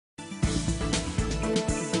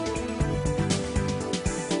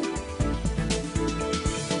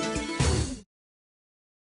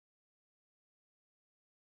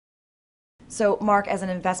So, Mark, as an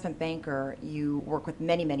investment banker, you work with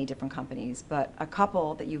many, many different companies, but a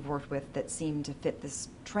couple that you've worked with that seem to fit this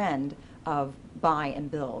trend of buy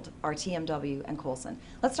and build are TMW and Colson.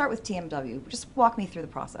 Let's start with TMW. Just walk me through the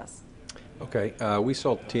process. Okay, we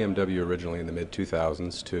sold TMW originally in the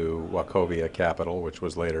mid-2000s to Wachovia Capital, which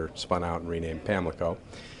was later spun out and renamed Pamlico.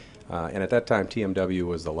 And at that time, TMW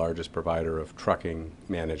was the largest provider of trucking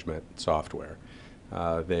management software.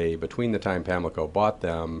 They, between the time Pamlico bought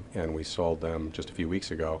them and we sold them just a few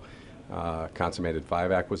weeks ago, consummated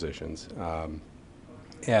 5 acquisitions,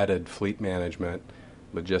 added fleet management,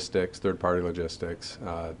 logistics, third-party logistics,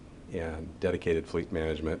 and dedicated fleet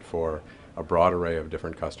management for a broad array of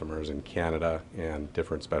different customers in Canada and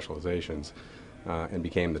different specializations, and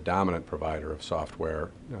became the dominant provider of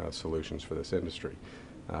software solutions for this industry.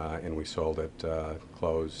 And we sold it,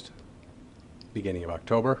 closed beginning of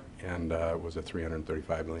October, and it was a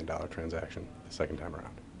 $335 million transaction the second time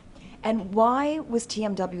around. And why was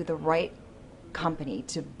TMW the right company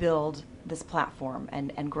to build this platform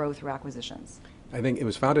and grow through acquisitions? I think it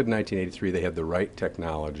was founded in 1983. They had the right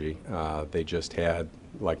technology. They just had,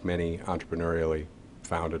 like many entrepreneurially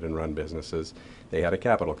founded and run businesses, they had a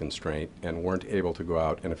capital constraint and weren't able to go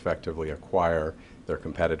out and effectively acquire their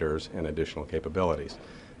competitors and additional capabilities.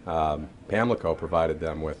 Pamlico provided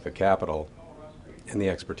them with the capital and the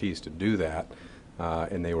expertise to do that,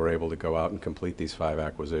 and they were able to go out and complete these 5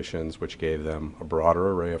 acquisitions, which gave them a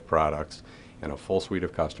broader array of products and a full suite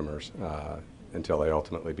of customers until they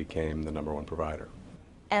ultimately became the #1 provider.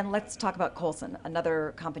 And let's talk about Colson,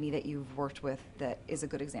 another company that you've worked with that is a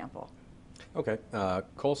good example. Okay,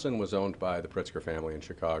 Colson was owned by the Pritzker family in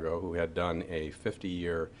Chicago, who had done a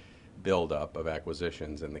 50-year buildup of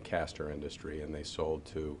acquisitions in the caster industry, and they sold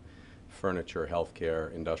to furniture,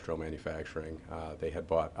 healthcare, industrial manufacturing. They had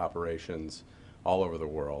bought operations all over the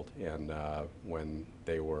world, and when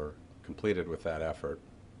they were completed with that effort,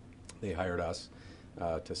 they hired us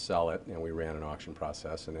to sell it, and we ran an auction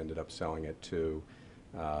process and ended up selling it to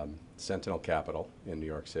Sentinel Capital in New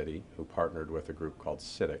York City, who partnered with a group called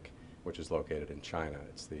SYNNEX, which is located in China.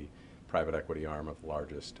 It's the private equity arm of the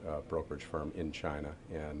largest brokerage firm in China,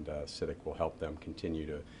 and SYNNEX will help them continue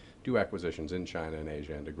to do acquisitions in China and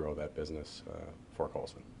Asia and to grow that business for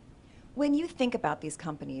Colson. When you think about these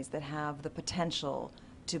companies that have the potential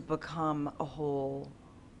to become a whole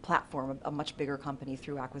platform, a much bigger company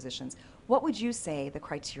through acquisitions, what would you say the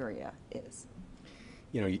criteria is?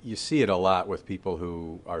 You know, you see it a lot with people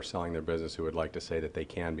who are selling their business who would like to say that they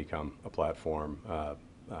can become a platform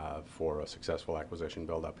for a successful acquisition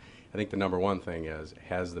buildup. I think the #1 thing is,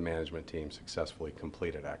 has the management team successfully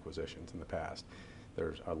completed acquisitions in the past?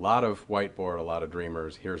 There's a lot of whiteboard, a lot of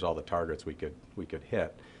dreamers, here's all the targets we could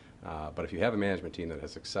hit. But if you have a management team that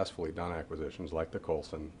has successfully done acquisitions like the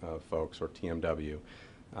Colson folks or TMW,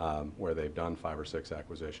 where they've done 5 or 6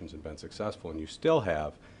 acquisitions and been successful, and you still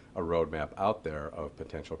have a roadmap out there of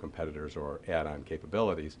potential competitors or add-on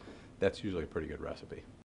capabilities, that's usually a pretty good recipe.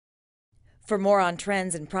 For more on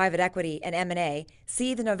trends in private equity and M&A,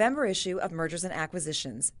 see the November issue of Mergers and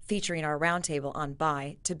Acquisitions, featuring our roundtable on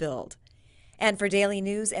Buy to Build. And for daily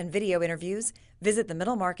news and video interviews, visit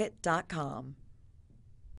themiddlemarket.com.